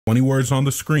20 words on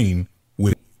the screen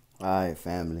with. Alright,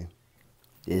 family.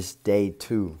 It's day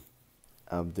 2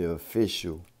 of the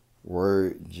official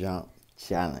Word Jump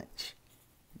Challenge.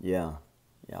 Yeah,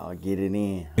 y'all get it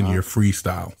in. In your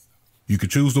freestyle. You could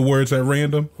choose the words at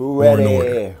random Who or in ready?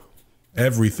 order.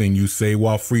 Everything you say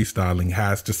while freestyling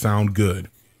has to sound good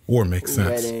or make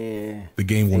sense. Ready? The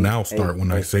game will now start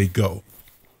when I say go.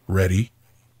 Ready,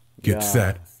 get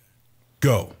set,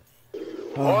 go.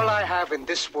 All I have in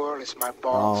this world is my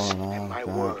balls and my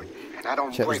word, and I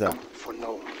don't break them for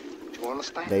no one. Do you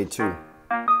understand? Day 2.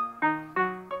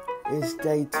 It's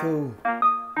day 2.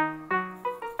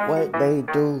 What they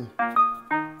do,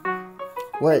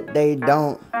 what they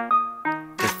don't.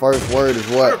 The first word is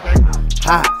what?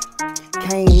 Hot.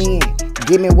 Came in,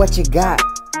 give me what you got.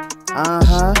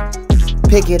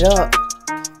 Pick it up,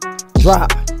 drop,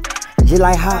 just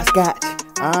like hopscotch.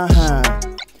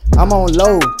 I'm on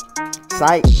low,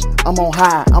 sight. I'm on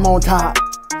high, I'm on top.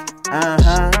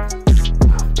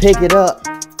 Pick it up,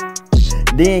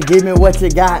 then give me what you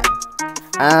got.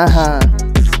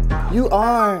 You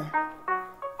are.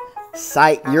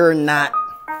 Sight, you're not.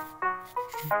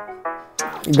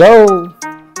 Go.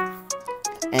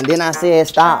 And then I said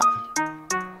stop.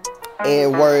 Every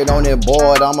word on that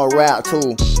board, I'ma rap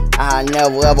too. I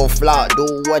never ever flop,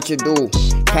 do what you do.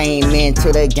 Came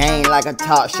into the game like a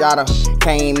top shotter.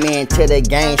 Came into the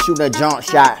game, shoot a jump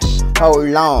shot.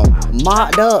 Hold on,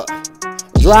 mocked up,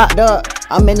 dropped up.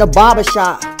 I'm in the barber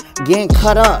shop, getting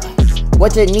cut up.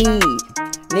 What you need?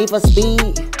 Need for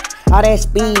speed? All that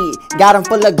speed, got him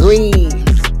full of greed.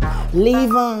 Leave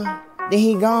him, then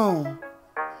he gone.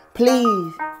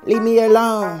 Please, leave me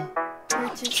alone.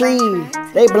 Trees,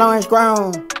 they blowing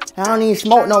strong. I don't even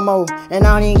smoke no more, and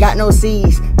I don't even got no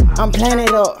seeds. I'm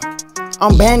planted up,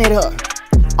 I'm banded up,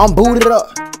 I'm booted up,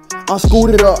 I'm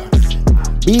scooted up.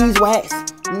 Beeswax,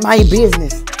 my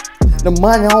business. The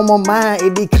money on my mind,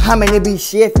 it be coming, it be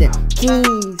shifting.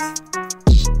 Keys,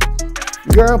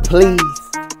 girl, please.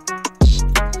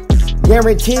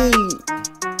 Guaranteed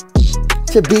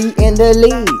to be in the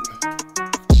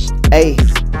league. Hey,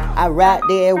 I write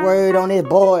that word on this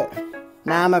board.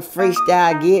 Now I'm a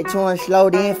freestyle, get to him slow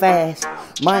then fast.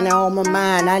 Money on my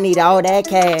mind, I need all that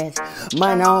cash.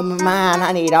 Money on my mind,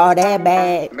 I need all that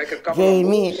bag. Gave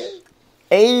me.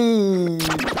 Hey,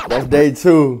 that's day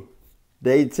 2.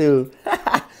 Day 2.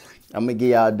 I'm gonna give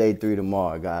y'all day 3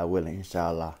 tomorrow, God willing,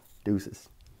 inshallah. Deuces.